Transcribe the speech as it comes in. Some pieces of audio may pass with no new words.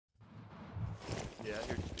Yeah, I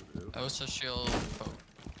hear you. Osa shield.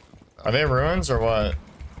 Are they ruins or what?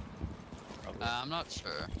 I'm not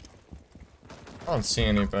sure. I don't see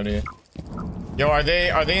anybody. Yo, are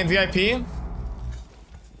they in VIP?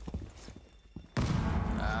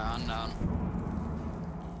 Unknown.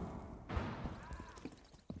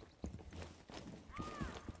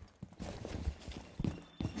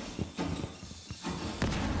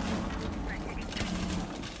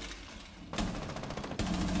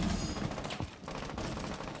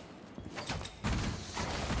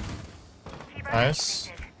 Nice.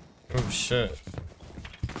 Oh shit.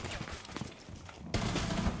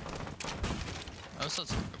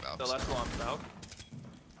 Osa's hook about. The last one I'm out.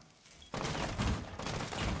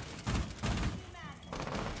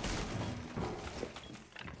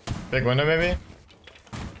 Big window maybe?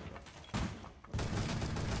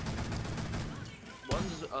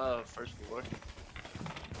 One's first floor.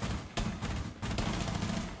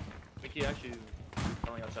 Mickey actually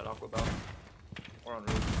calling outside Aqua Bell. Or on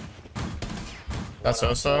roof. That's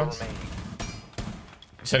Osa.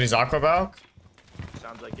 You said he's Aquabalk?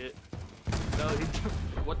 Sounds like it. No,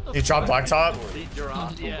 what the He dropped blacktop? He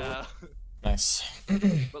dropped, yeah. Nice.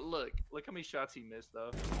 But look how many shots he missed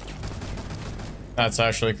though. That's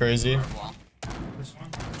actually crazy. This one.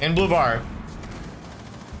 In blue bar.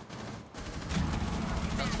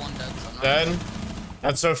 That's one dead. Sunrise. Dead.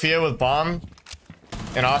 That's Sophia with bomb.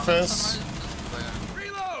 In office.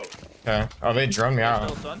 Reload! Okay. Oh, they droned me out.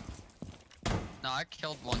 Still sun? No, I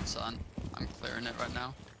killed one sun. I'm clearing it right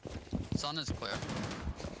now. Sun is clear.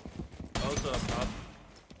 Also up top.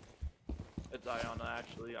 It's Iona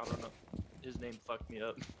actually. I don't know. His name fucked me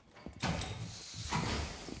up.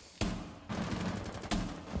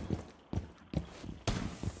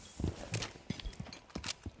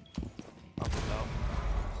 Up and down.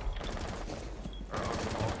 Or up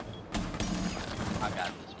the wall. I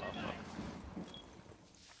got this motherfucker.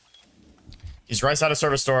 He's right side of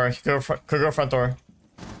service door. He could go front door.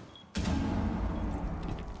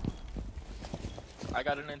 I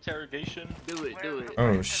got an interrogation. Do it, do it.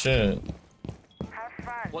 Oh shit.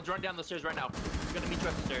 One's running down the stairs right now. He's gonna meet you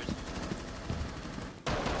at the stairs.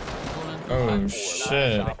 Oh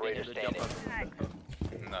shit.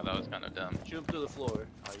 No, that was kind of dumb. Shoot him through the floor. Oh,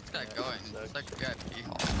 What's that going? It's like VIP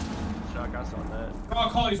hall. Shawk, I saw that. Raw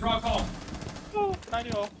call, he's raw call. Oh,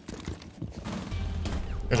 90 all.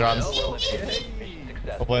 Good job.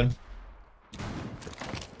 Well played.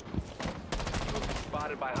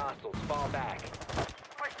 Spotted by hostiles. Fall back.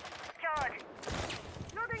 Charge.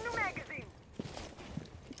 Loading new magazine.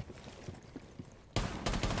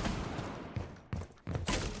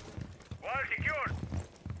 Wall secured.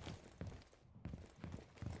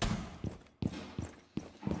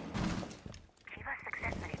 Shiva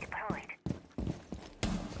successfully deployed.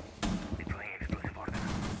 Deploying explosive order.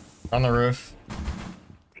 On the roof.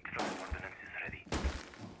 Explosive ordnance is ready.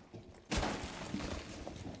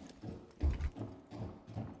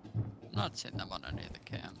 I'm not seeing them on any of the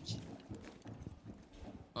cams.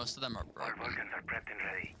 Most of them are All broken. organs are prepped and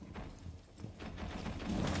ready.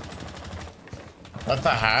 That's the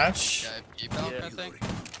hatch. VIP belt, Yeah, I think.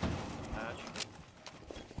 Hatch.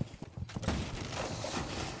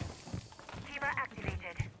 Shiva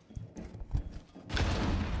activated.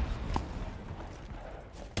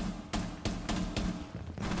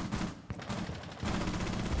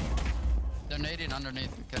 They're nading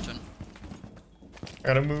underneath the kitchen.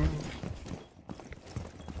 Gotta move.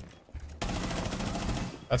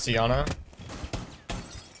 That's Iana.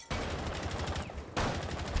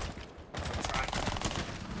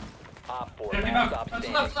 Op 4 Get him last out. stop Left,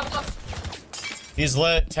 standing. left, left, left. He's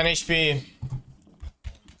lit. 10 HP.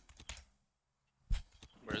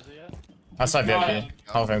 Where is he at? Outside VIP.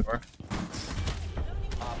 Hall of Fame door.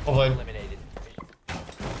 Op Well 4 played. eliminated.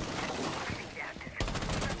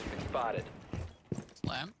 Spotted.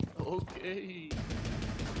 Slam. Okay.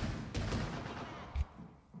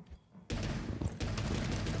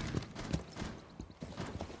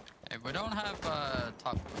 Hey, we don't have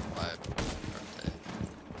top 5 birthday.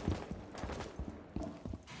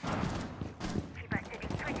 Shiva sitting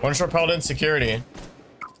 20. One short pellet in security.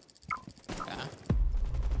 Okay.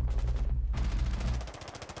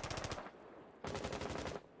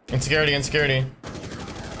 Insecurity, insecurity.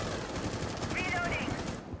 Reloading.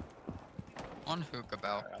 One hook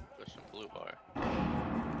about. I'm pushing blue bar.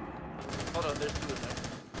 Hold on, there's two in there.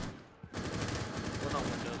 One on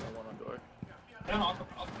windows and one on door. Down off.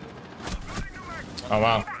 Oh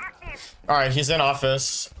wow. Alright, he's in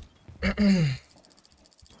office. I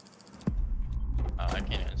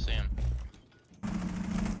can't even see him.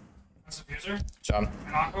 That's a fuser. Job.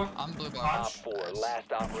 An aqua. I'm blue bar. Op 4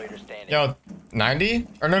 last operator standing. Yo, 90?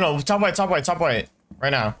 Or no, top white. Right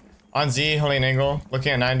now. On Z, holding an angle,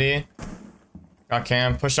 looking at 90. Got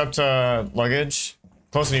cam. Push up to luggage.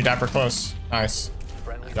 Close to you, Dapper, close. Nice.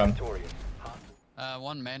 Friendly Done. victorious.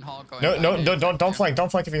 One main hall going. No, 90. don't flank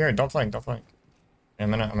if you're here. Don't flank. Yeah,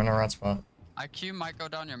 I'm in a rat spot. IQ might go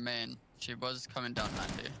down your main. She was coming down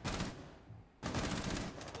 90.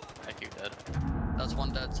 IQ dead. That's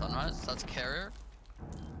one dead sunrise. That's carrier.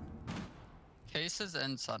 Cases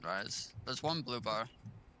and sunrise. There's one blue bar.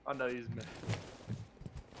 I know he's mid.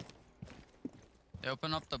 They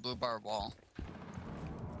open up the blue bar wall.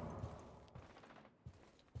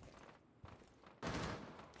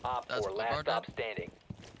 Op That's 4, blue last bar stop dead. standing.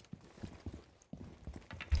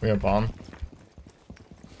 We have bomb.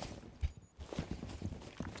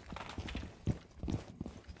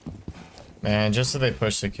 Man, just so they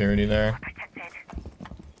push security there.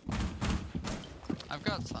 I've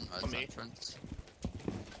got sunrise On me. entrance.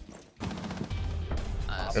 Op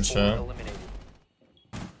Nice. Good 4 shot. eliminated.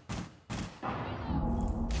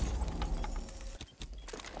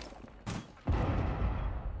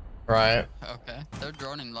 Right. Okay, they're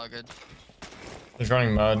droning luggage. He's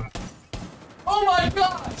running mud. Oh my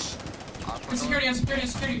gosh! Aqua Insecurity, door. insecurity,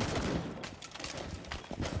 insecurity.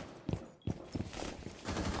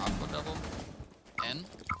 Aqua double. In.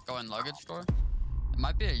 Go in luggage door. It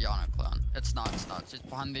might be a Yana clone. It's not. She's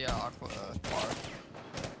behind the aqua bar.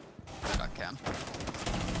 Got cam.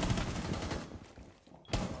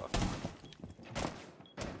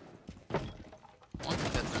 One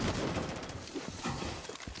can hit them.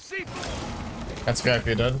 That's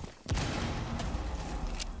VIP dead.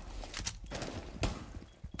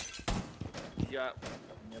 Yeah.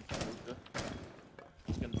 Yep.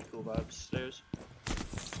 He's gonna be cool vibes stairs.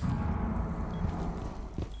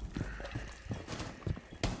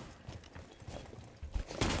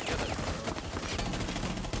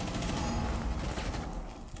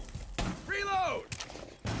 Reload.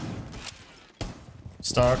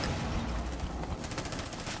 Stock.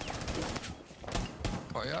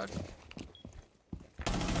 Courtyard.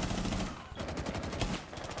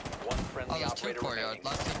 One Oh, friendly there's two operator courtyard. remaining.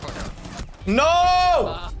 Last two courtyard.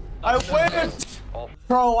 No! I whiffed! All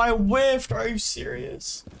Bro, I whiffed. Are you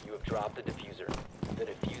serious? you have dropped the diffuser. The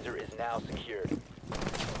diffuser is now secured.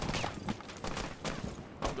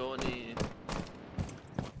 I'm going in.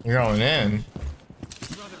 You're going in.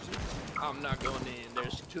 I'm not going in.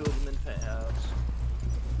 There's two of them in penthouse.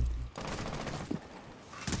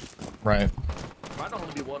 Right. Might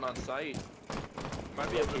only be one on site.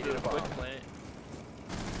 Might be able to do a quick plant.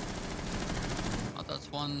 Oh,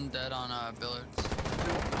 that's one dead on billiards.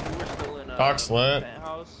 We're still in Doc's lit.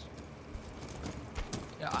 penthouse.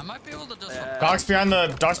 Yeah, I might be able to just. Doc's behind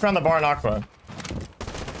the bar in Aqua.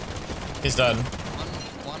 He's dead.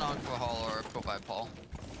 One aqua hall or go by Paul.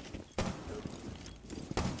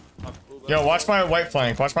 Yo, watch my white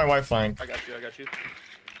flank. I got you.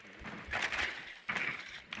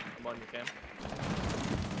 I'm on your cam.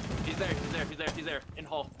 He's there. In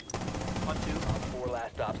hall. On two. Op 4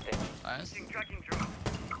 last stop standing. Nice. I'm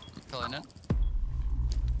killing it.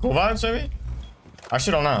 Cool vibes, maybe? I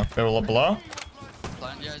actually don't know. They were below?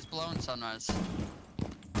 Plant, yeah, he's below in sunrise.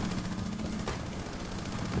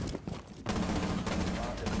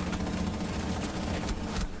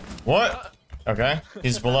 What? Okay.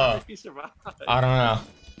 He's below. He survived. I don't know.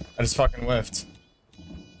 I just fucking whiffed.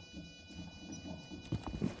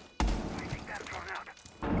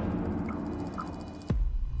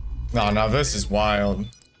 No, this is wild.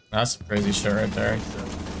 That's some crazy shit right there.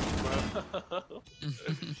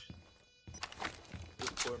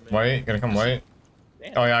 White, gonna come white.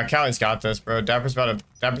 Damn. Oh yeah, Callie's got this, bro. Dapper's about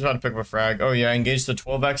to pick up a frag. Oh yeah, engage the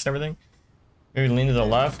 12x and everything. Maybe lean to the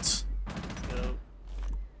left.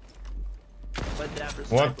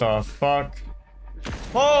 What the fuck?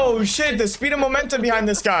 Oh shit, the speed and momentum behind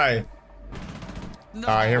this guy. No.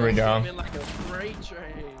 Alright, here we go. Like a freight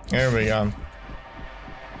train. Here we go.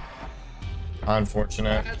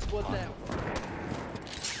 Unfortunate. That's what that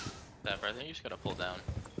was. Dapper, I think you just gotta pull down.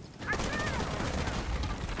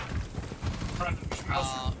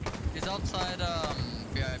 He's outside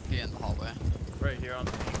VIP in the hallway. Right here on.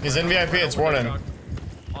 He's in VIP, it's Warden. On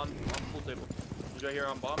pool table. He's right here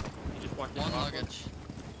on bomb. He just walked in. One Aqua. luggage.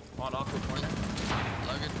 On aqua corner.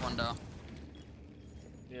 Luggage, one down.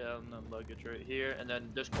 Yeah, and then luggage right here, and then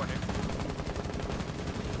this corner.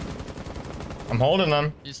 I'm holding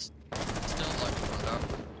them. He's still luggage, one down.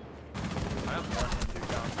 I have one injured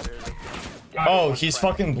downstairs. Oh, he's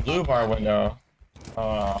fucking blue bar window. Injured?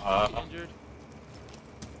 I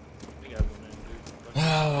think I have one injured.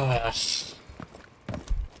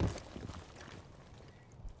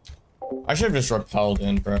 I should have just repelled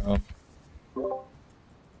in, bro.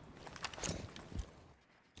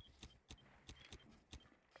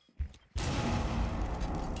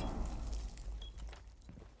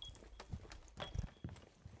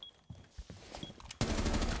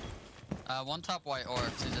 One top white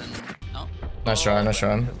orcs. He's in. No. Nice try, nice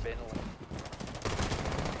try. Has been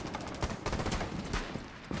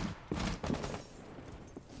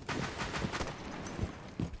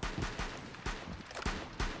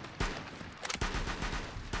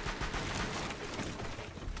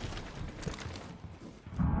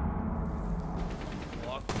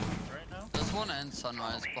Blocked right now. There's one in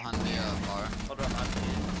sunrise behind the bar. Hold on, I'm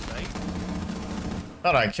in sight.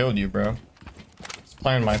 Thought I killed you, bro. Just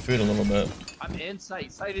playing my food a little bit. I'm in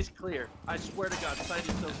sight. Sight is clear. I swear to God, sight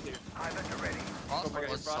is so clear. Island ready. Frost Oh my God,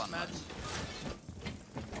 was frost sunrise. match.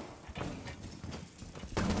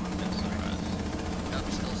 Yep,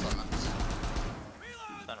 still sunrise.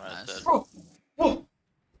 Sunrise Nice. dead.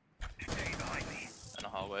 Stay behind me. In a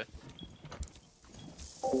hallway.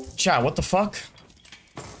 Chat, what the fuck?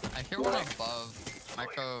 I hear one above.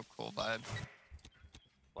 Micro cool vibe.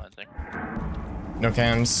 Planting. No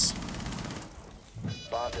cams.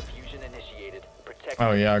 bomb diffusion initiated. Protect.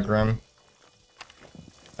 Oh yeah, Grim.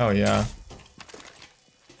 Oh yeah.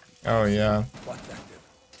 Oh yeah.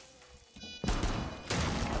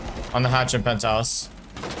 On the hatch in penthouse.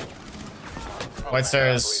 White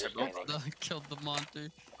stairs. Killed the monster.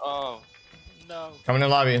 Oh, no. Coming in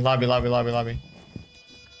lobby. Lobby.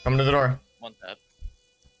 Coming to the door. One tap.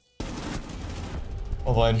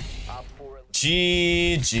 Oh boy. Op 4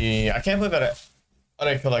 GG. I can't believe that I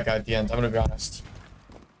didn't kill that guy at the end. I'm gonna be honest.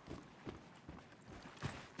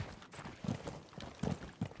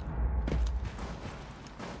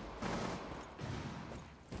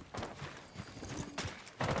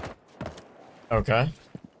 Okay.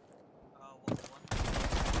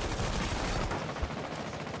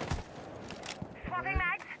 Swapping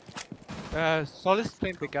mags. Solid's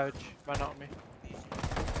playing the garage, ran out on me.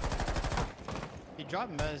 He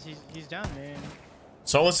dropped Mez. He's down, man.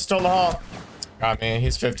 Solus is still in the hall. Got me.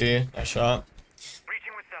 He's 50. Nice shot.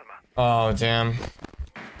 Breaching with Selma. Oh damn.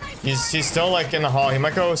 He's still like in the hall. He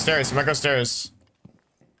might go stairs.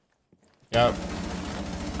 Yep.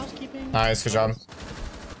 Housekeeping. Nice. Good job.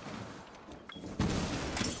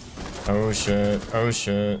 Oh shit.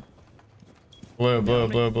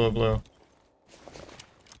 Blue.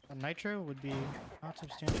 A nitro would be not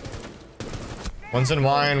substantial. One's in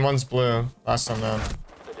wine, one's blue. Last time though.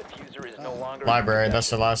 The diffuser is no longer. Library, that's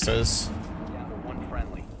the last is. Down to one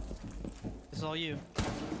friendly. This is all you.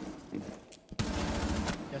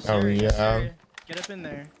 Yes, Oh, sir. Yes, yeah. sir. Get up in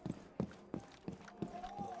there.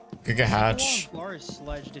 Giga hatch. Bar is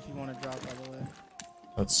sledged if you want to drop, by the way.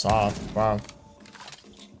 That's soft. Wow.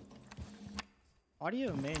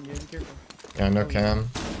 Audio, man, dude. Be careful. Yeah, no cam.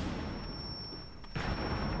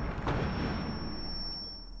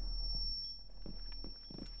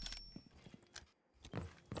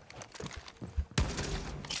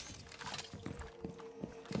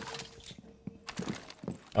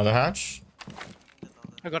 Other hatch?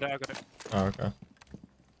 I got it. Oh, okay.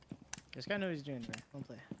 This guy knows what he's doing, bro. Don't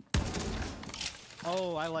play.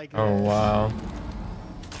 Oh, I like Oh, this. wow.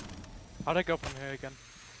 How'd I go from here again?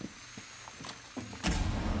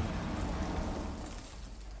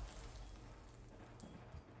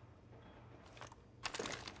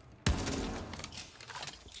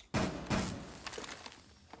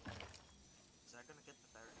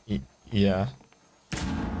 Yeah.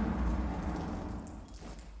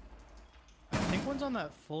 I think one's on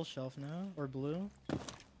that full shelf now, or blue.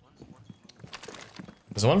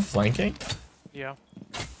 Is one flanking? Yeah.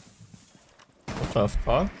 What the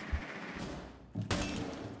fuck?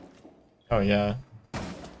 Oh, yeah.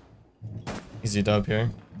 Easy dub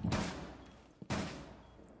here.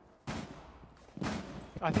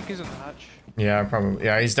 I think he's in the hatch. Yeah, probably.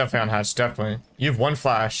 Yeah, he's definitely on hatch. Definitely. You have one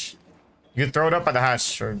flash. You can throw it up by the hatch,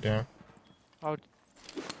 sure. Yeah. Oh,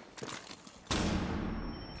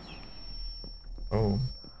 Oh.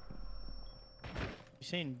 You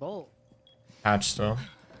saying bolt? Hatch still.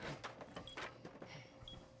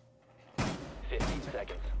 15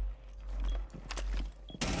 seconds.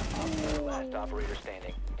 Last operator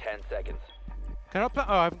standing. 10 seconds. can I play?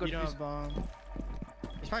 Oh, I haven't got You don't fuse. have bomb.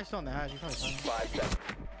 He's probably still in the hatch. He's probably fine. 5 seconds.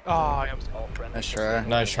 Oh, I am. All friendly. Nice try.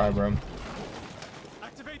 Nice try, bro.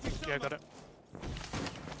 Yeah, I got it.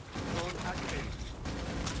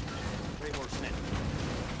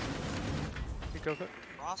 You go for it.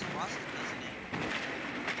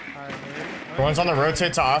 Alright, here. One's on the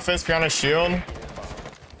rotate to office behind a shield. Going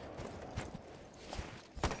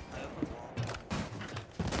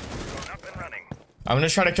up and running. I'm gonna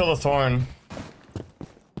try to kill the thorn.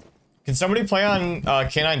 Can somebody play on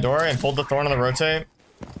K9 door and hold the thorn on the rotate?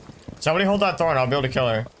 Somebody hold that thorn. I'll be able to kill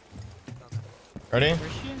her. Ready?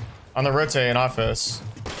 Where's she? On the rotate in office.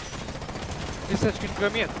 This says can you go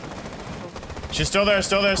me in? She's still there,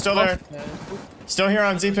 still there, still there. Still here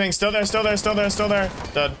on Z-ping. Still there, still there, still there, still there.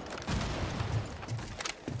 Dead.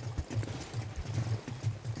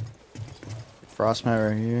 Frostmat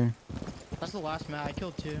right here. That's the last mat. I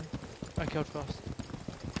killed 2. I killed Frost.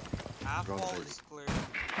 Half wall is clear.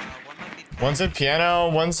 One might be. One's in piano,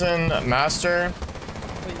 one's in master.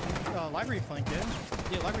 Wait, library flank, dude.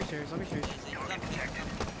 Yeah, library stairs, library stairs.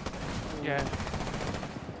 Yeah.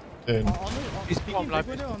 Dude. He's Speaking bomb big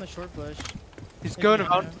library. window on the short bush. He's Hey, going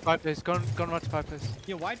piano. around to fireplace. Going around to fireplace.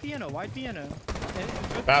 Yeah, wide piano, wide piano.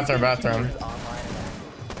 Bathroom, bathroom.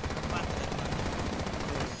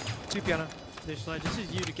 Two piano. This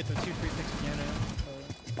is you to get the 2 free picks piano.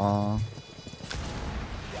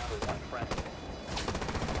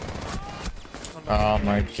 Oh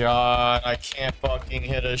my god, I can't fucking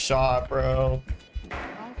hit a shot, bro.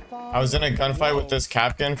 I was in a gunfight with this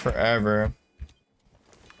Capcan forever.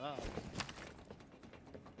 Wow.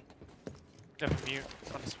 Definitely mute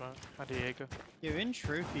on his phone. How Diego. You're in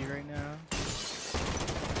trophy right now.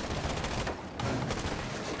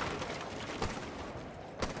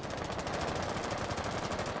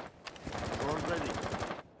 Drone's ready.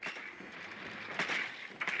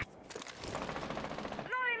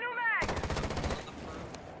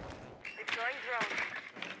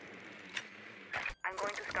 I'm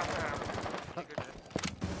going to scout around.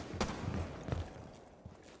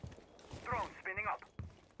 Drone spinning up.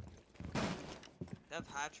 Death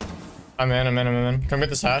hatch. I'm in. Come get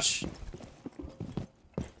this hatch.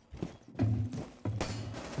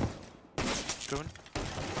 Going.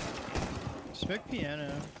 Smoke piano.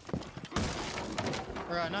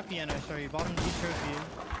 Or not piano, sorry, bottom D trophy.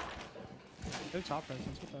 No top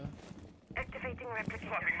presence, what the? Activating replicator.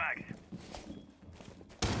 Swapping mags.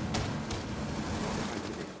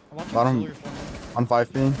 I'm watching Bottom. solar for me. On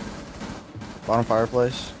 5 ping. Bottom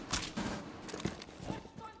fireplace.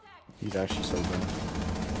 He's actually so good.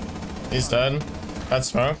 He's dead. That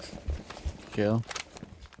smoke. Kill.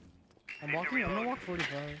 I'm gonna walk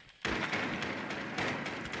 45.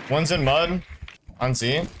 One's in mud. On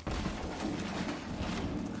Z.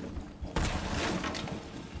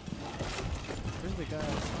 Where's the guy?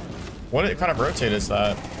 What kind of rotate is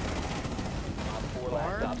that?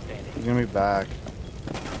 He's gonna be back.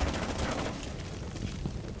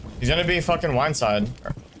 He's gonna be fucking wine side.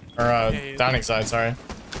 Or downing side, sorry.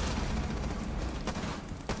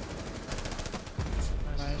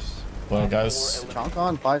 Nice. Well, guys. Chonk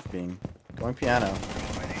on 5 ping. Going piano.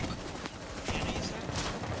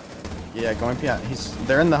 Yeah, going piano.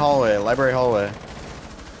 They're in the hallway, library hallway.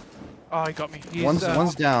 Oh, he got me. He's,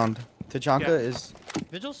 One's downed. Tachanka yeah. is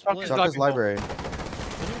Vigil split. Tachanka's library.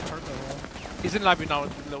 Vigil purple. He's in library now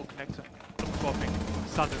with the little connector. Swapping.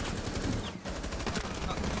 Standard.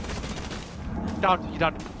 Down. You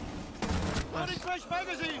down. Nice. Fresh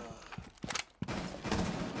magazine.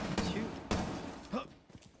 2.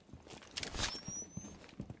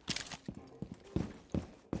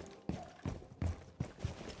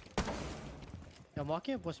 I'm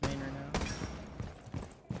walking up West Main right now.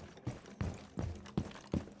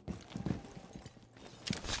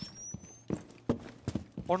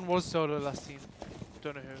 One was solo last scene.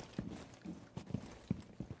 Don't know who.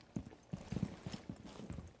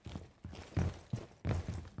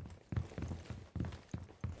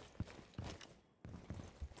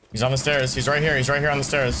 He's on the stairs. He's right here. He's right here on the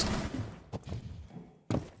stairs.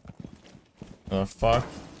 The fuck?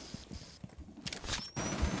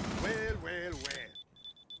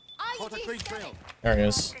 There he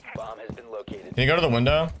is. Bomb has been located. Can you go to the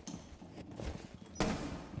window?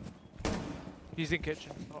 He's in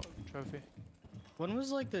kitchen. Oh, trophy. When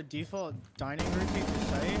was like the default dining routine to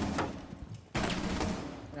site?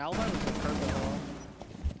 Alibi was the purple.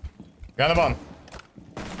 Got the bomb.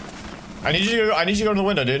 I need you to go to the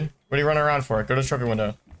window, dude. What are you running around for? Go to the trophy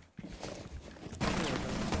window.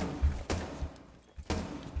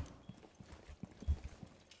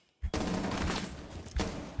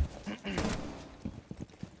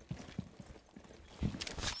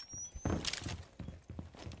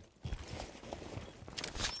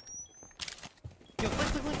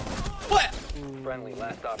 Friendly,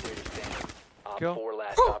 last operator standing. Op Kill. 4,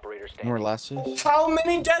 last operator standing. More lasses. How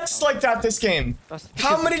many deaths like that this game? That's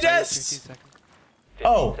How many 15 deaths? seconds. 15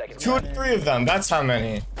 Oh, seconds 2 or left. 3 of them. That's how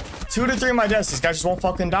many. 2 to 3 of my deaths. This guy just won't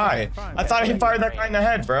fucking die. I thought he fired that guy in the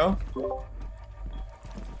head, bro.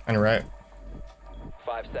 And right.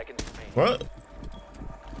 5 seconds remaining. What?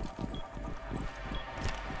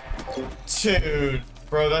 Dude,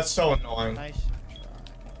 bro, that's so annoying. Nice.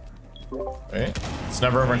 Wait, it's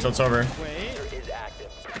never over until it's over. Wait. Is active.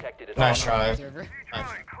 Protected at Nice all try. Observer.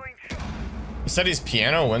 He said he's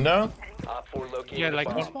piano window? Op 4 located located Yeah, a like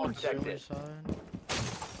bomb. one- Spawn Protect silver it. side.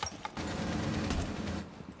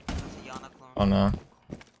 That's a Yana clone. Oh no.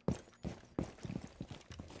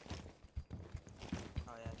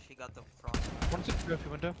 Oh yeah, she got the front. One's in the trophy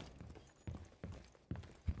window.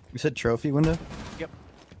 You said trophy window?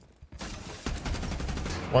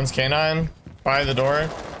 One's canine by the door.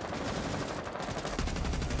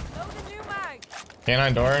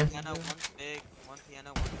 Canine door. Piano, one's big. One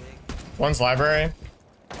piano, one big. One's library.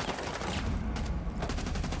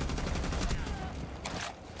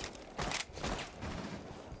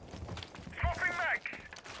 Swapping mags.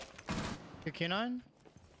 Your canine?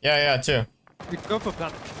 Yeah, two. We go for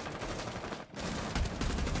plan.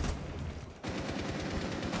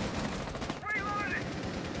 Reloading.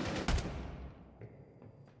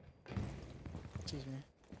 Excuse me.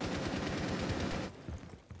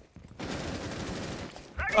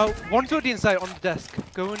 Oh, one's already inside on the desk.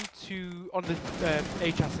 Going to on the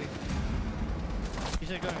A chassis. You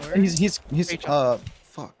said going where? He's H-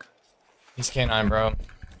 fuck. He's canine, bro.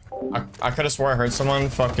 I could have swore I heard someone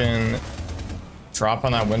fucking drop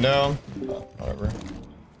on that window. Whatever.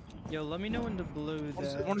 Yo, let me know when to blow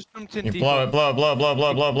that. One's jumped in You deep. blow it, blow it, blow it, blow it,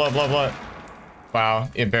 blow it, blow it, blow it, blow it, blow it. Wow,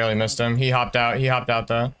 it barely missed him. He hopped out. He hopped out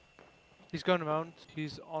though. He's going around.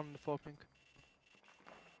 He's on the 4 pink.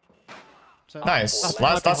 So- Nice.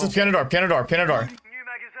 Last is piano door, piano door, piano door. New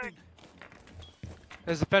magazine.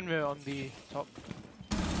 There's a Fenrir on the top.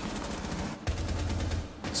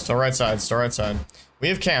 Still right side, still right side. We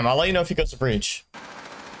have Cam. I'll let you know if he goes to breach.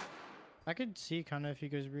 I could see kind of if he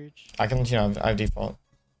goes breach. I can, you know, I have default.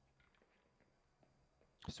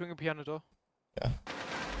 Swing a piano door.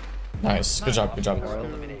 Nice. Good job, good job. Let's go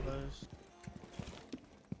really close.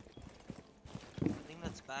 I think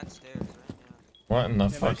that's backstairs, right? Yeah. What in the Yeah,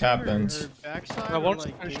 fuck might be her- happened? her backside I or want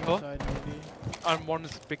like Spanish game door. side maybe. And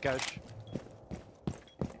one's big garage.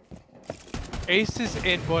 Ace is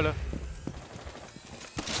in boiler.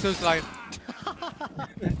 So's lion.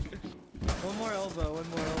 One more elbow,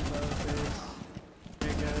 please. There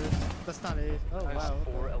he goes. That's not it. Oh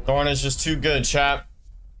wow. Thorn is just too good, chap.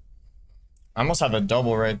 I almost have a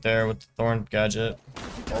double right there with the Thorn gadget.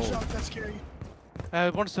 That's scary.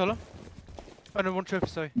 One solo. Oh no, one trophy,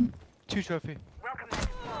 sorry. 2 trophy. Welcome to the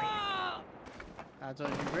story. That's all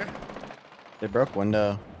you bro. They broke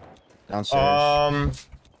window downstairs.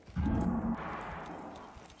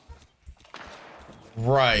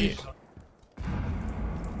 Right.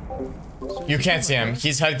 You can't see him.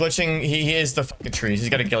 He's head glitching. He is the fucking trees. He's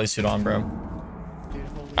got a ghillie suit on, bro. Dude,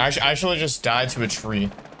 holy I actually just died to a tree.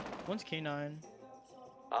 One's K9.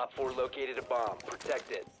 Op 4 located a bomb.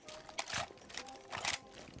 Protect it.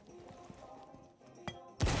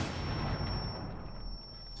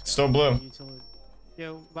 Still blue. Utility.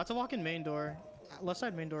 Yo, about to walk in main door. Left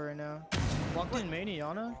side main door right now. Walk in main,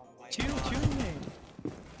 Iana. Two in main.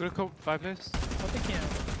 Gonna call 5 players. What they can.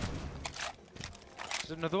 Is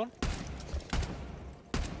there another one?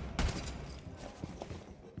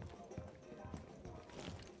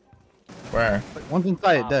 Where? One's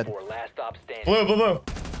inside, Op dead. 4 last stop standing. Blue, blue, blue.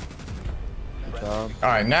 Good job. All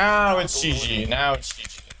right, now it's GG. Now it's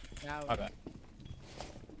GG. Now, My bad.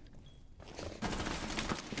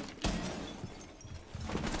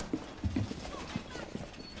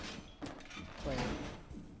 wait.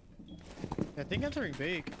 I think entering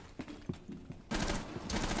big.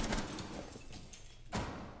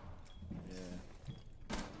 Yeah.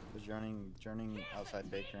 He's journeying outside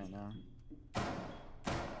bake right now.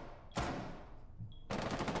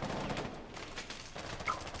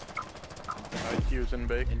 IQ's in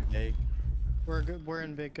bake. In bake. We're good. We're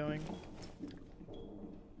in big going.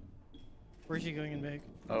 Where's she going in big?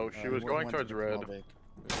 Oh, she was going went towards to red. small bake.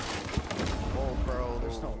 Oh, bro,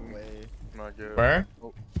 there's no Oh. way. Not good. Where?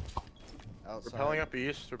 Outside. Repelling up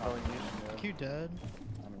east. Repelling east. Yeah. Q dead.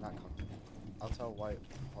 I mean, not cocky. I'll tell white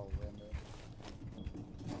hall window.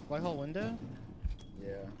 White hole window.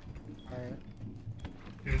 Yeah. Alright.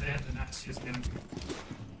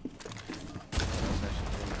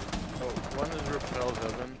 Oh, one is repels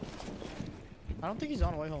Evan. I don't think he's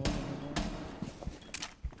on white hole window anymore.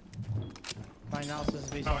 My analysis is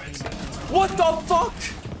based on What the fuck?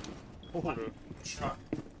 Oh.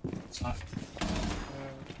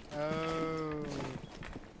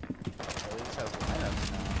 At least has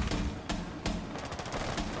lineups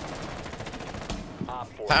now. Op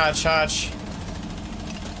 4. Hatch, hatch.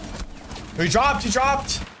 He dropped, he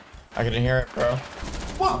dropped. I couldn't hear it, bro.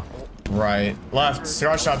 What? Right. Left.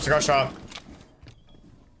 Cigar shop, cigar shop.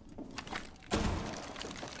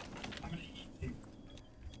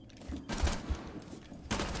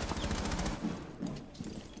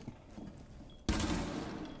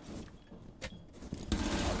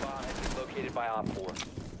 A bomb has been located by Op Op 4.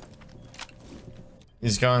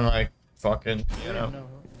 He's going like fucking, you know. No.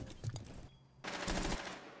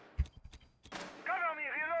 Cover me,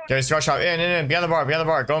 reload. Okay, start shot. In. Behind the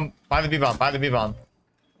bar. Go by the B bomb. By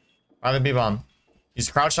the B bomb. He's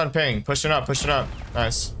crouched on ping. Pushing up.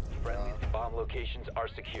 Nice. Friendly bomb locations are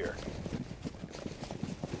secure.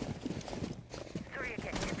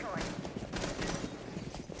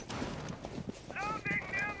 Loading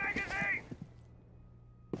new magazine.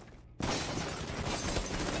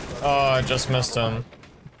 Oh, I just missed him.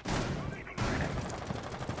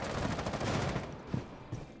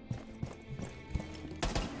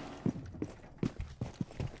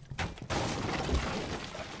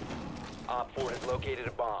 Op 4 has located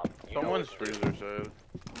a bomb. You know Someone's it's- freezer side.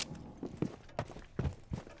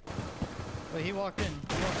 Wait, he walked in.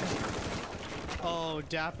 Oh,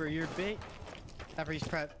 Dapper, you're bait. Dapper, he's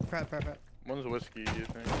prep. One's whiskey, you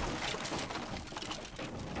think?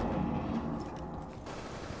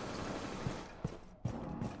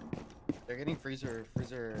 They're getting freezer,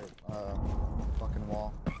 fucking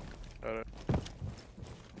wall. Got it.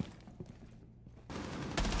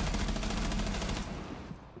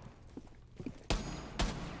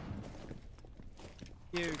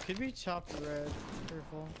 Dude, could we chop red?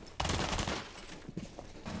 Careful.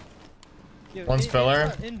 Yo, One's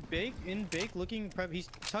pillar. In bake, looking prep. He's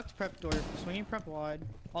tucked prep door, swinging prep wide.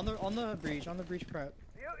 On the breach prep.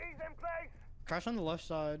 You ease in place. Crash on the left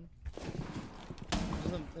side.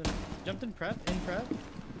 Jumped in prep.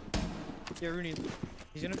 Yeah, Rooney.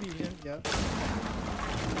 He's gonna yeah.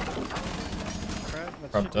 Prep.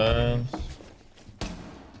 That Prep should be dead. nice.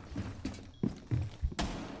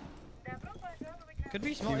 Could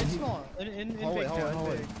be small. It's small. In Hallway, big.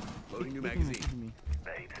 hallway. Big. Loading new magazine.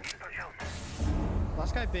 Babes, push on.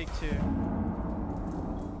 Last guy big too.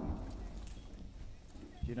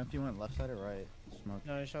 Do you know if you went left side or right? Smoke.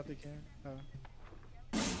 No, I shot the can. Oh.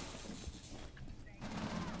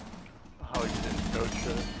 Oh, you didn't coach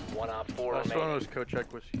it. One Op 4 Last one remaining. was coach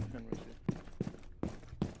check whiskey and whiskey.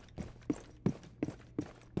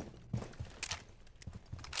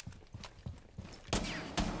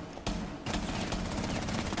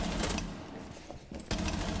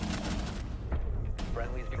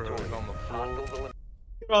 Friendly's victorious. on the floor. Hostiles eliminated.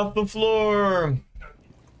 Get off the floor.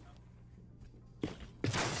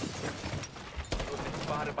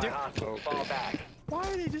 Spotted by hostiles. Okay. Fall back. Why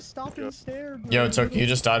are they just stopping and stare, bro? Yo, Took, you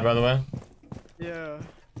just died, by the way. Yeah.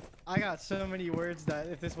 I got so many words that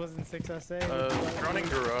if this wasn't 6SA. Running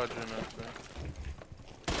garage in that thing.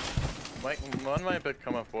 One might be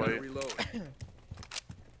come up white. Reload.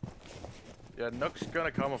 Yeah, Nook's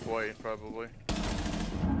gonna come up white, probably.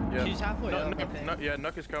 Yeah. She's halfway up, I think. Yeah,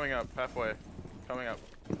 Nook is coming up, halfway. Coming up.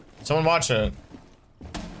 Someone watch it.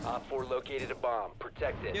 Op 4 located a bomb.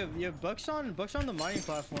 Protect it. Yeah, Buck's on the mining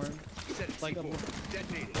platform. Like a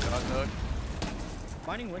Detonated. Got Nook.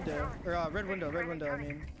 mining window. Or red window, I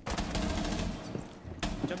mean.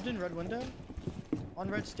 Jumped in red window. On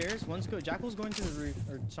red stairs, Jackal's going to the roof.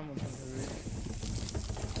 Or someone's going to the roof.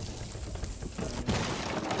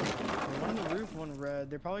 One on the roof, one red.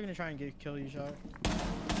 They're probably gonna try and kill you, Shawk.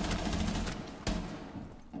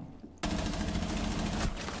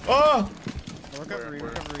 Oh! Recovery.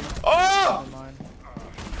 Oh! Never mind.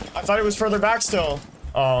 I thought it was further back still.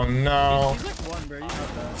 Oh no. He's like one, bro. You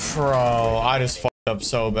got that. Bro, I just fucked up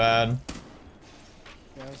so bad.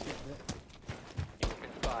 Yeah, You've been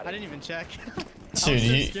spotted. I didn't even check. I Dude, was so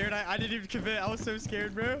you, scared. I didn't even commit. I was so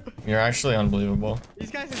scared, bro. you're actually unbelievable.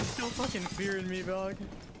 These guys are still fucking fearing me, dog.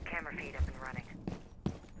 Camera feed up and running.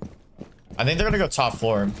 I think they're gonna go top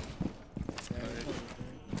floor.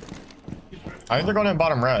 I think they're going in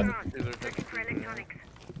bottom red. Looking for electronics.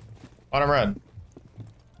 Bottom red.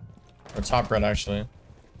 Or top red, actually.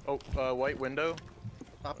 Oh, white window.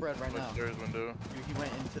 Top red right now. Stairs window. He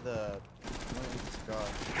went into the cigar.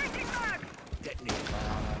 Taking flag. Detonated.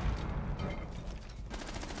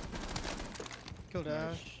 Kill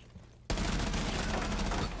dash.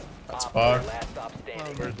 That's Op 4 fucked. last stop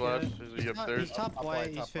standing. Where's last? good. Is he upstairs? He's top Top white. white,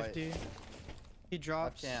 He's top white. 50. He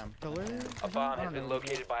drops cam. pillar. A bomb has been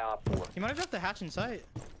located by Op 4. He might have dropped the hatch in sight.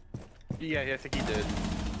 Yeah, I think he did.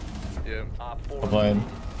 Yeah. Op 4 Well played.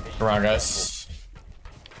 Mission Good round, successful.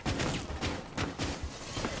 guys.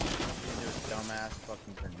 Dumbass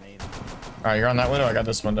fucking grenade. Alright, you're on that window. I got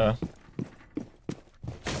this window.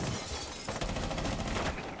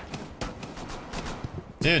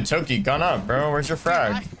 Dude, Toki, gun up, bro. Where's your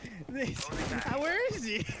frag? Where is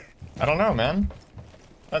he? I don't know, man.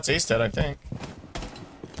 That's ace dead, I think.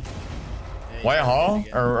 Hey, White you hall?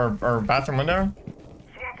 again. Or bathroom window?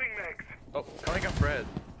 Swapping legs. Oh, coming up red.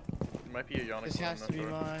 It might be a Yannick. This one, I'm has not to be sure.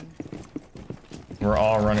 mine. We're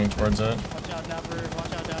all running towards it. Watch out, Dapper.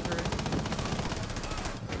 Watch out, Dapper.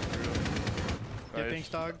 Dipping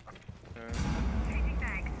dog.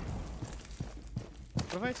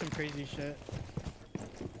 What if I had some crazy shit?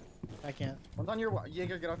 I can't. One's on your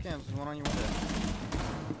Jaeger, get off cams. There's one on your window.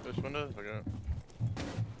 This window? Okay.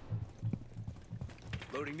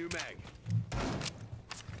 Loading new mag.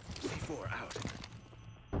 C4 out.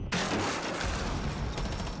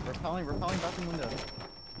 Repelling bathroom window.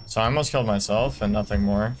 So I almost killed myself and nothing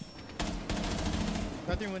more.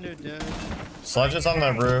 Bathroom window dead. Sledge is on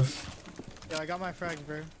the roof. Yeah, I got my frags,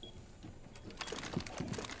 bro.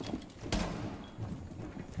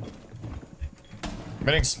 I'm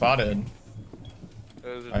getting spotted.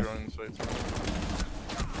 There's a drone in sight.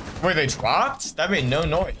 Wait, they dropped? That made no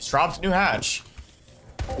noise. Dropped new hatch.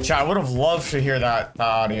 Chat, I would have loved to hear that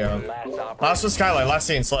audio. Last was Skylight, last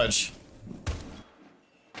scene, Sledge.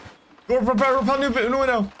 Go repel new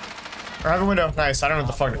window. Or have a window. Nice, I don't know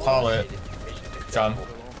what the fuck to call it. John.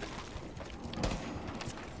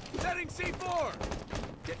 Setting C4.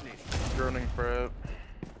 Detonating. Droning prep.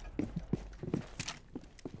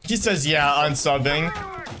 He says, yeah, unsubbing.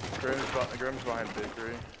 Grim's behind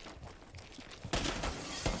bakery.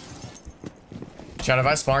 Chat, if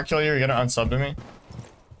I smart kill you, you're gonna unsub to me?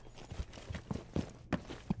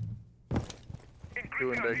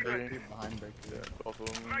 Two in bakery. Behind bakery. Yeah, both of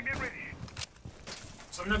them.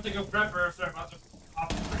 So I'm gonna have to go prepper if they're about to hop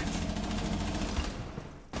the bridge.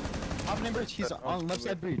 Top name bridge, he's on left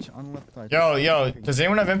side breach. On left side. Yo, does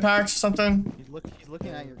anyone have impacts or something? He's looking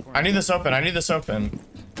at your corner. I need this open, Do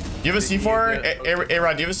you have a C4?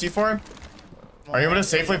 A-Rod, do you have a C4? Are you able to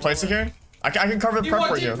safely place it here? I can cover the prep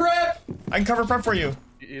for you. I can cover prep for you.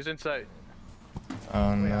 He's in sight.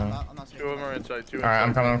 Oh no. I'm not Two of them are in sight. Two Alright,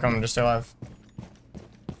 I'm coming. Just stay alive.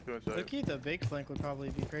 Two in sight. Looky, the big flank would probably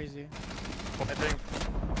be crazy.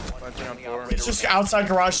 Planting on floor. It's just outside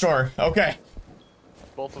garage door. Okay.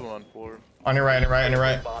 Both of them on floor. On your right. On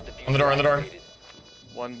the door.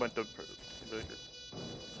 One went to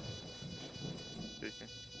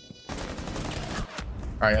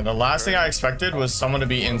Alright, yeah, the last thing I expected was someone to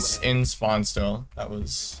be in spawn still. That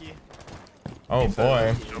was... Oh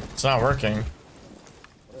boy. It's not working.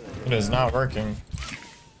 It is not working.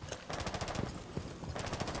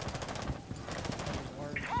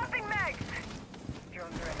 Swapping mags.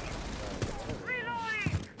 Drone's ready.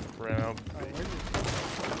 Reloading. Ran out.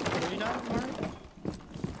 Where you not, Mark?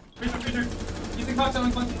 Freezer. Using cocktail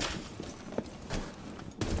and clunky.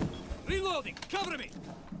 Reloading. Cover me.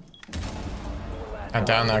 I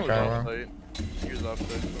downed that guy. He was upside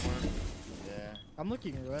somewhere. Yeah. I'm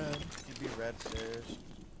looking red. He'd be red stairs.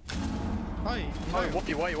 Hi.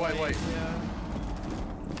 White. Yeah.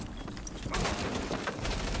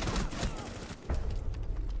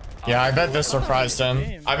 Yeah, I bet this surprised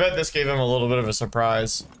him. I bet this gave him a little bit of a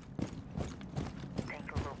surprise.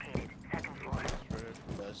 Tango located. Second floor.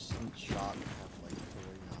 Does Shawk have like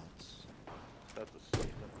 4 yachts? That's a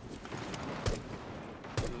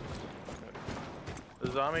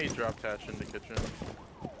The zombie dropped hatch in the kitchen.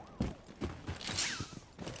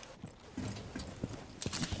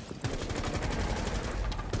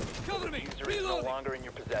 Cover me. Diffuser is no longer in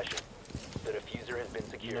your possession. The diffuser has been You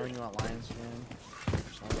know secured. when you want lions skin?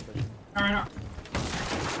 Alright,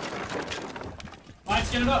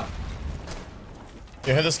 Lights, get it up.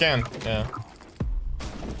 You hit the scan. Yeah.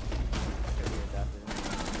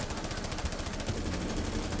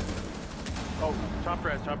 Oh, top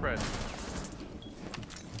red.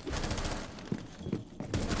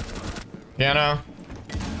 Piano.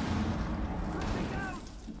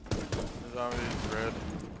 The zombie's red.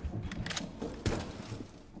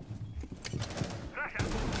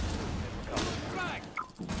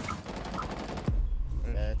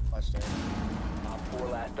 Dead. Flash there. Top 4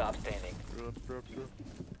 last stop standing. Drop.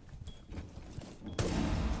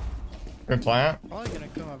 Good plant. Probably gonna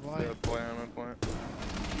come up Yeah, white. plant.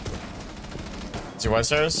 Is he white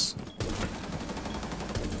stairs?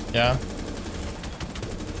 Yeah.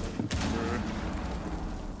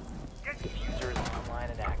 Diffuser is online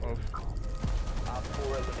and active. Top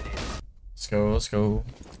 4 eliminated. Let's go.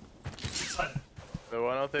 So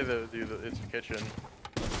why don't they do it's a kitchen.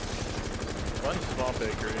 One small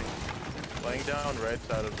bakery. Laying down right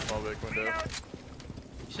side of the small bake window. You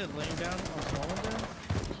said laying down on small window?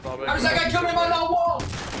 Small bake How does that guy kill me by that wall?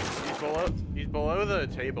 He's below the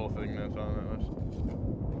table thing that's on that list.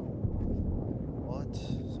 What?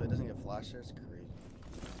 So he doesn't get flash there? It's crazy.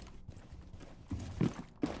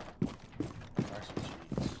 Actually,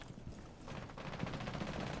 cheats.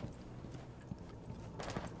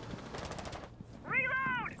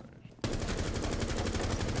 Reload.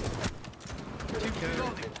 The diffuser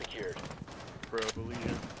has been secured. Bro,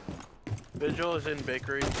 Vigil is in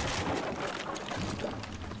bakery.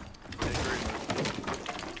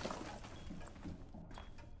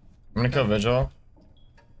 I'm gonna kill Vigil.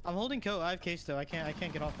 I'm holding kill. I have case though. I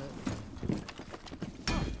can't get off it.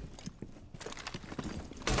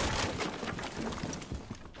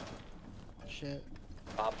 Shit.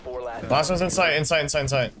 Op 4 Last one's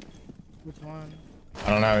inside. Which one? I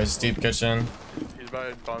don't know, he's deep kitchen. He's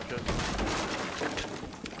by bomb chest.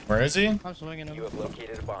 Where is he? I'm swinging him. You have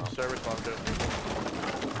located a bomb. Service bomb chest.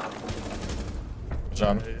 Good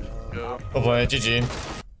job. Go. Good play, GG.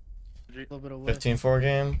 A little bit of whip. 15-4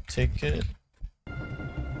 game, take it.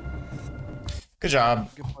 Good job.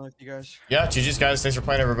 Good play with you guys. Yeah, GG's guys, thanks for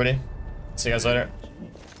playing everybody. See you guys later.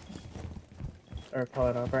 Or call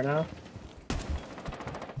it up right now.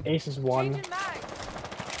 Ace is one.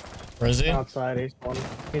 Where is he? Outside, Ace one.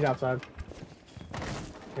 He's outside.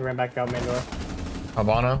 He ran back out main door.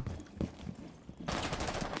 Habano.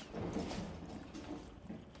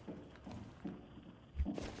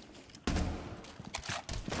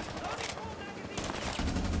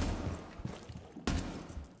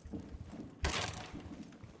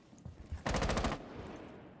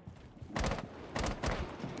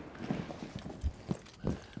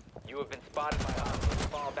 You have been spotted by Op.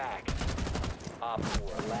 Fall back. Op 4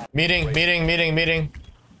 last. Meeting.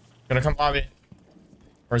 Gonna come lobby.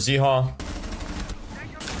 Or Z Hall.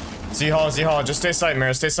 Z Hall. Just stay sight,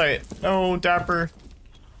 Mara. Stay sight. No, Dapper.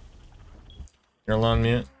 You're alone,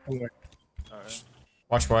 mute. Alright.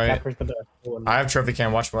 Watch white. Dapper's the best. I have trophy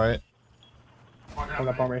cam. Watch white. Coming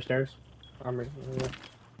up armory stairs. Armory.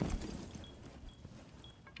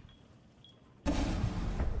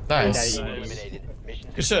 Nice. Eliminated.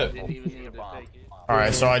 Mission Good shit. Didn't even need to take it.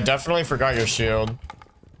 Alright, so I definitely forgot your shield.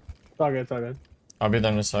 It's all good, it's all good. I'll be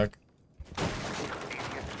there in a sec.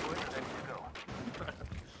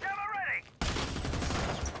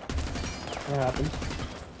 What happened?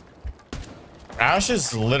 Ash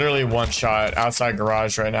is literally one shot outside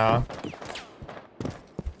garage right now.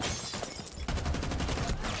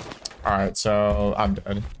 Alright, so I'm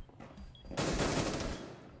dead.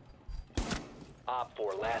 Op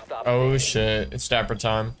 4 last stop. Oh shit, it's Dapper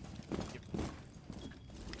time.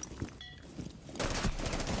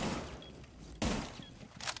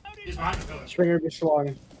 Stringer be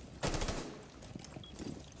swung.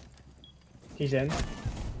 He's in.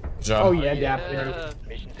 Good job. Oh yeah, Dapper.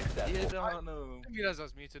 Mission successful. Yeah, don't know. He realized I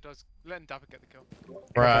was muted. I was letting Dapper get the kill.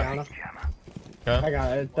 We're at. Okay. I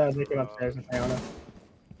got it. They came upstairs with Diana.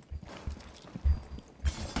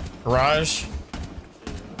 Garage.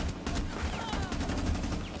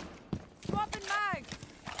 Swapping mags.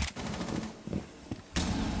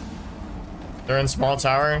 They're in small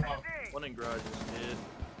tower. One in garage is hit.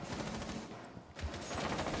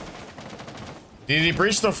 Did he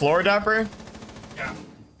breach the floor, Dapper? Yeah.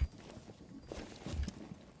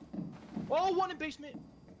 Oh, one in basement.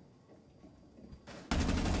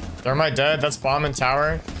 Thermite dead. That's bomb in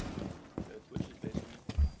tower. Twitch is basement.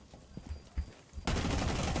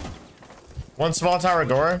 One small tower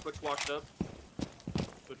door. Twitch walked up.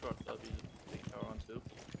 Twitch walked up. He's taking tower on too.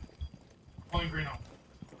 Pulling green on.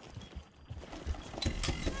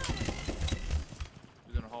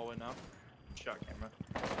 He's in the hallway now. Shot camera.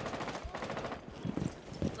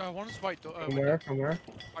 One is white door. From where? From where?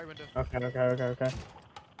 White window. Okay.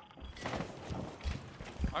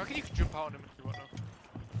 I reckon you can jump out on him if you want to.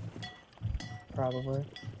 Probably.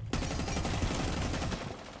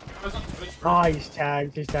 Oh, he's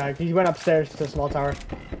tagged. He went upstairs to the small tower.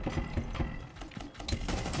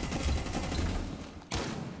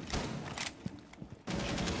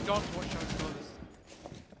 Don't watch out for this.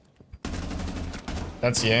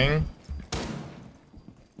 That's Yang.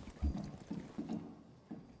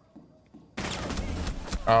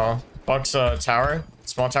 Oh, Buck's tower.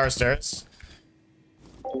 Small tower stairs.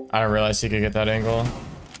 I didn't realize he could get that angle.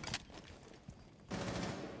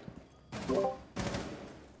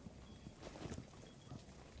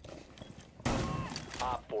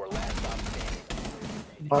 Op 4 last stop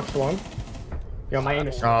standing. Box one. Yo, my aim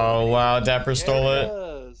is. Oh wow, Dapper stole it.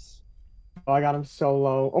 Yes. Oh, I got him so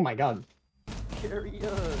low. Oh my god. Carry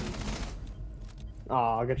us.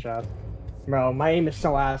 Oh, good shot. Bro, my aim is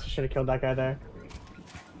so ass. I should have killed that guy there.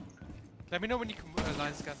 Let me know when you can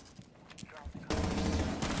line scan.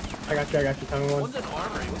 I got you. Tell me one. One's in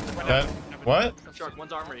armory. Dead. What? Shark,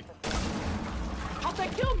 one's armory. How'd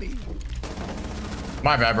that kill me?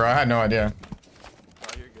 My bad, bro. I had no idea.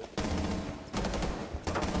 Oh, you're good.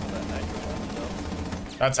 That nitro one,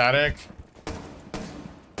 though. That's attic.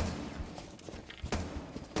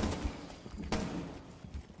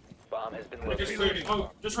 Bomb has been Just located.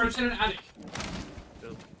 oh, just rotate an attic.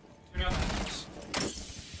 Good. Turn out that.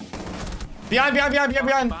 Behind.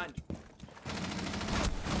 Behind.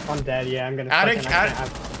 I'm dead. Yeah, I'm gonna. Attic.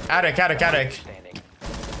 Attic. Standing.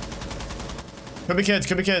 Could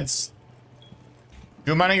be kids.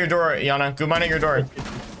 Go mine at your door, Yana. Go mine at your door.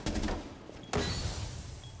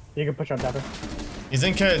 You can push up, Dapper. He's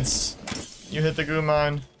in kids. You hit the goo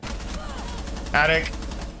mine. Attic.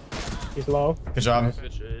 He's low. Good job.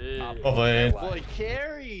 Good shit. Well played. Boy,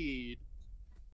 carried.